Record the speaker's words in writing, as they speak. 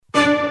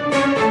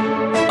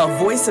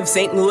Voice of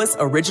St. Louis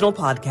original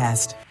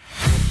podcast.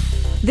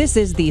 This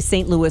is the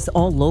St. Louis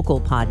All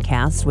Local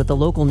podcast with the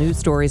local news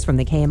stories from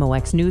the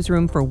KMOX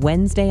newsroom for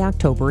Wednesday,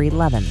 October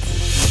 11th.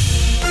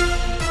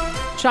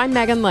 I'm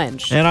Megan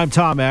Lynch. And I'm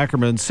Tom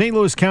Ackerman. St.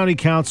 Louis County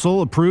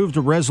Council approved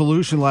a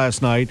resolution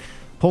last night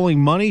pulling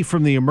money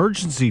from the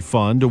emergency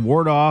fund to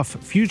ward off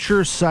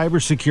future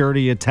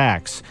cybersecurity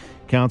attacks.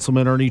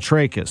 Councilman Ernie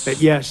Trachis.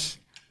 Yes,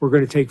 we're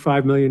going to take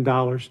 $5 million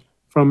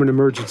from an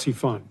emergency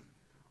fund.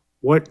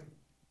 What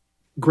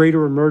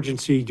greater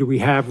emergency do we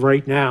have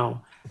right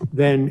now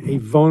than a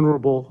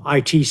vulnerable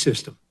IT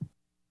system?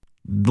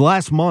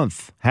 Last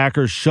month,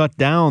 hackers shut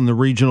down the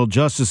Regional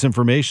Justice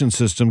Information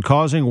System,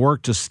 causing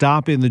work to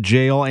stop in the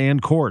jail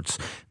and courts.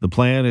 The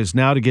plan is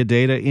now to get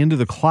data into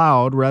the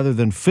cloud rather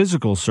than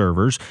physical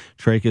servers.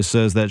 Trachis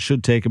says that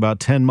should take about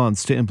 10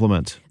 months to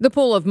implement. The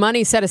pool of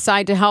money set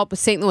aside to help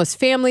St. Louis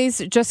families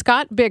just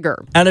got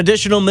bigger. An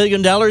additional $1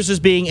 million is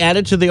being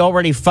added to the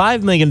already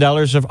 $5 million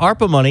of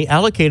ARPA money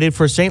allocated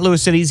for St.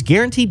 Louis City's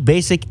Guaranteed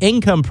Basic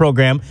Income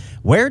Program.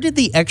 Where did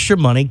the extra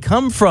money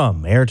come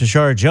from? Mayor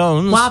Tashara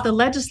Jones. While the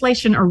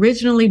legislation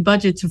originally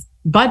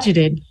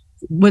budgeted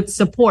would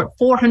support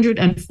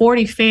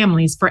 440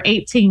 families for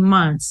 18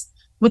 months,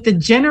 with the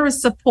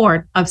generous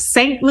support of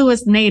St.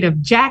 Louis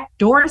native Jack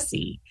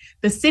Dorsey,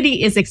 the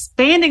city is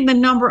expanding the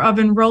number of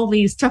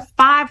enrollees to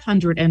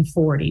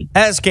 540.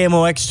 As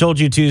KMOX told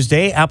you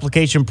Tuesday,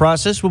 application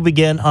process will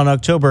begin on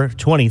October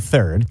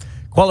 23rd.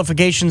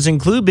 Qualifications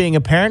include being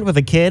a parent with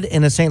a kid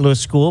in a St. Louis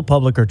school,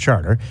 public or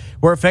charter,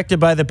 were affected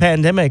by the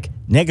pandemic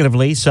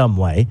negatively some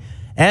way,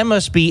 and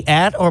must be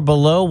at or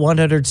below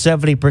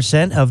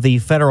 170% of the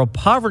federal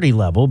poverty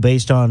level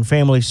based on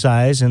family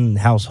size and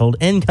household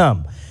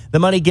income. The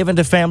money given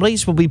to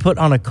families will be put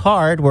on a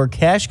card where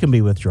cash can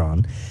be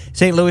withdrawn.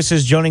 St. Louis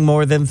is joining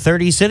more than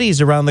 30 cities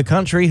around the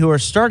country who are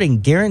starting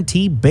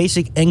guaranteed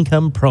basic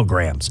income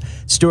programs.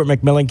 Stuart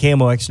McMillan,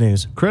 KMOX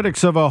News.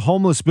 Critics of a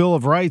homeless Bill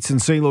of Rights in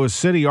St. Louis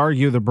City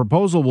argue the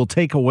proposal will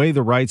take away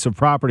the rights of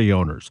property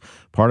owners.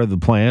 Part of the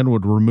plan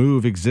would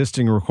remove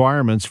existing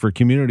requirements for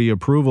community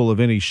approval of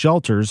any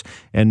shelters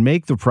and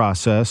make the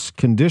process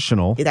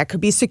conditional. That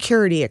could be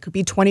security. It could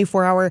be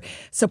 24-hour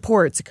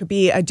supports. It could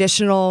be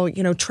additional,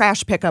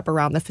 trash pickup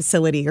around the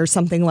facility or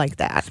something like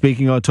that.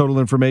 Speaking on Total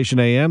Information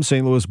AM,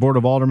 St. Louis Board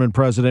of Aldermen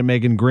President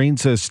Megan Green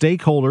says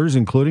stakeholders,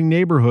 including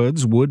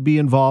neighborhoods, would be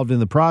involved in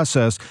the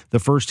process. The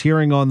first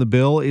hearing on the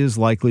bill is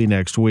likely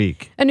next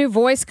week. A new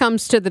voice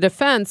comes to the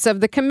defense of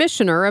the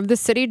commissioner of the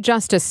City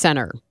Justice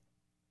Center.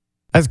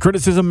 As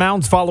criticism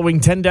mounts following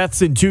 10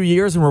 deaths in 2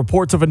 years and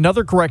reports of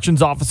another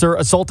corrections officer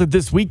assaulted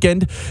this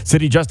weekend,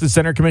 City Justice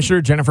Center Commissioner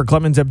Jennifer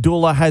Clemens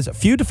Abdullah has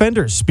few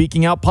defenders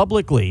speaking out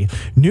publicly.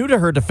 New to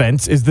her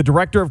defense is the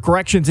Director of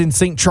Corrections in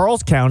St.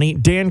 Charles County,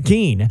 Dan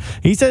Keene.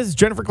 He says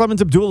Jennifer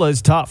Clemens Abdullah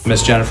is tough.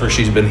 Miss Jennifer,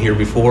 she's been here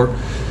before.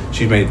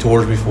 She's made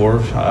tours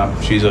before.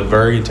 She's a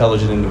very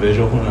intelligent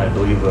individual, and I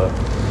believe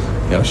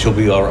she'll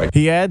be all right.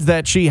 He adds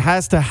that she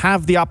has to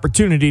have the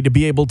opportunity to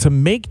be able to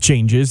make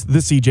changes the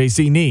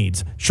CJC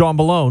needs. Sean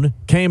Malone,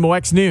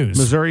 KMOX News.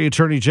 Missouri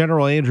Attorney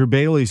General Andrew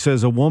Bailey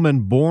says a woman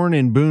born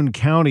in Boone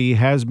County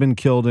has been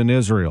killed in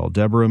Israel.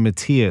 Deborah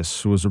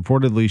Matthias was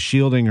reportedly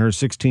shielding her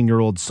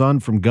 16-year-old son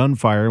from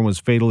gunfire and was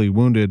fatally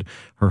wounded.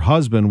 Her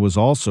husband was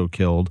also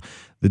killed.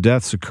 The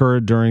deaths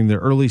occurred during the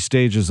early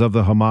stages of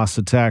the Hamas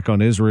attack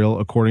on Israel,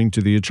 according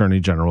to the Attorney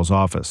General's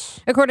office.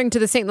 According to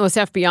the St. Louis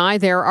FBI,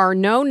 there are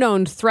no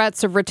known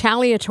threats of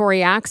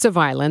retaliatory acts of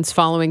violence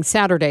following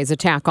Saturday's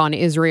attack on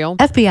Israel.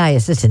 FBI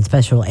Assistant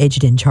Special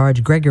Agent in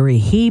Charge Gregory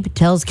Heeb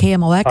tells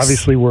KMOX.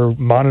 Obviously, we're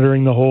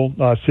monitoring the whole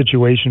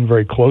situation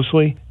very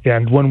closely.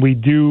 And when we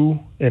do,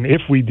 and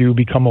if we do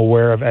become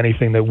aware of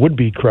anything that would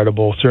be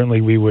credible,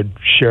 certainly we would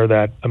share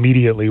that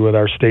immediately with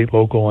our state,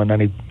 local, and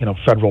any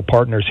federal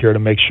partners here to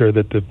make sure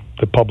that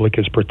the public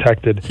is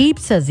protected. Heap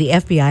says the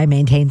FBI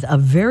maintains a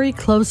very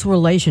close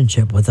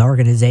relationship with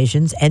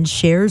organizations and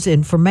shares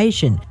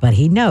information, but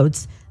he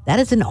notes that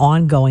is an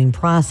ongoing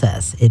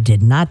process. It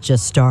did not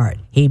just start.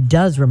 He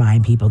does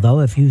remind people,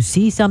 though, if you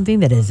see something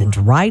that isn't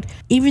right,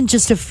 even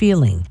just a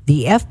feeling,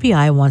 the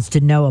FBI wants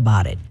to know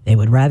about it. They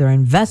would rather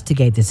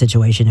investigate the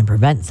situation and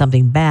prevent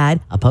something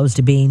bad, opposed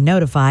to being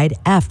notified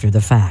after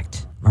the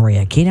fact.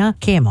 Maria Kina,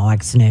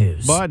 KMOX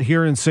News. But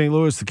here in St.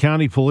 Louis, the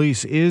county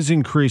police is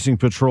increasing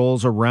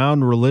patrols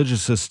around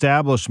religious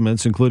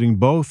establishments, including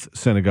both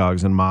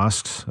synagogues and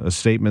mosques. A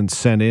statement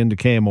sent in to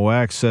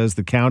KMOX says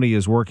the county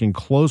is working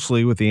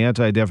closely with the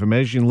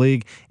Anti-Defamation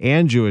League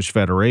and Jewish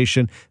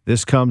Federation.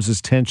 This comes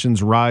as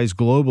tensions rise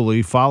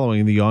globally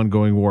following the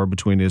ongoing war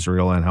between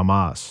Israel and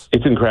Hamas.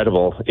 It's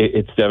incredible.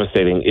 It's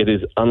devastating. It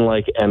is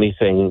unlike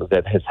anything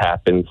that has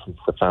happened since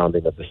the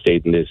founding of the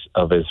state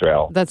of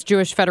Israel. That's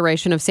Jewish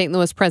Federation of St.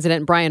 Louis U.S.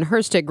 President Brian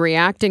Herstig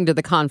reacting to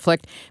the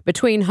conflict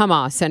between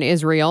Hamas and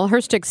Israel.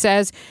 Herstig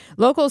says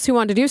locals who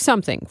want to do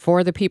something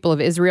for the people of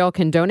Israel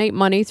can donate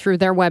money through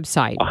their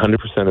website.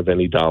 100% of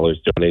any dollars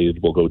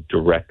donated will go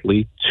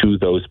directly to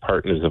those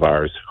partners of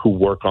ours who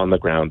work on the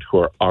ground, who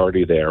are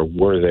already there,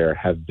 were there,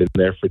 have been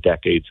there for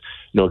decades,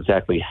 know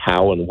exactly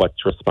how and what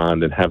to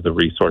respond, and have the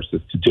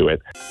resources to do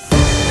it.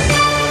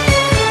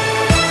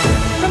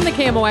 From the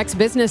KMOX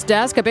business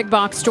desk, a big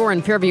box store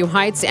in Fairview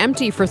Heights,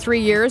 empty for 3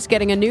 years,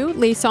 getting a new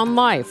lease on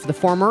life. The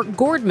former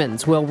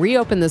Gordman's will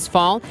reopen this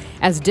fall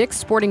as Dick's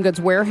Sporting Goods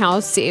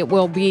Warehouse. It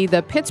will be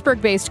the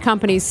Pittsburgh-based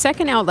company's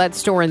second outlet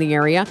store in the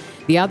area.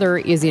 The other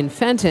is in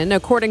Fenton.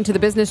 According to the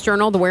Business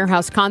Journal, the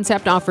warehouse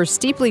concept offers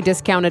steeply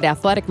discounted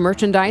athletic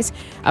merchandise,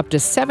 up to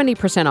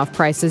 70% off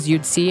prices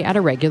you'd see at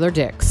a regular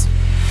Dick's.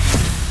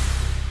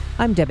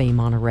 I'm Debbie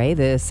Monterey.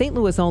 The St.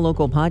 Louis All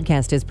Local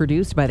podcast is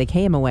produced by the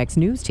KMOX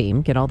News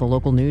Team. Get all the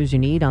local news you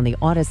need on the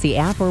Odyssey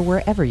app or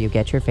wherever you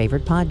get your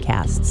favorite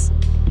podcasts.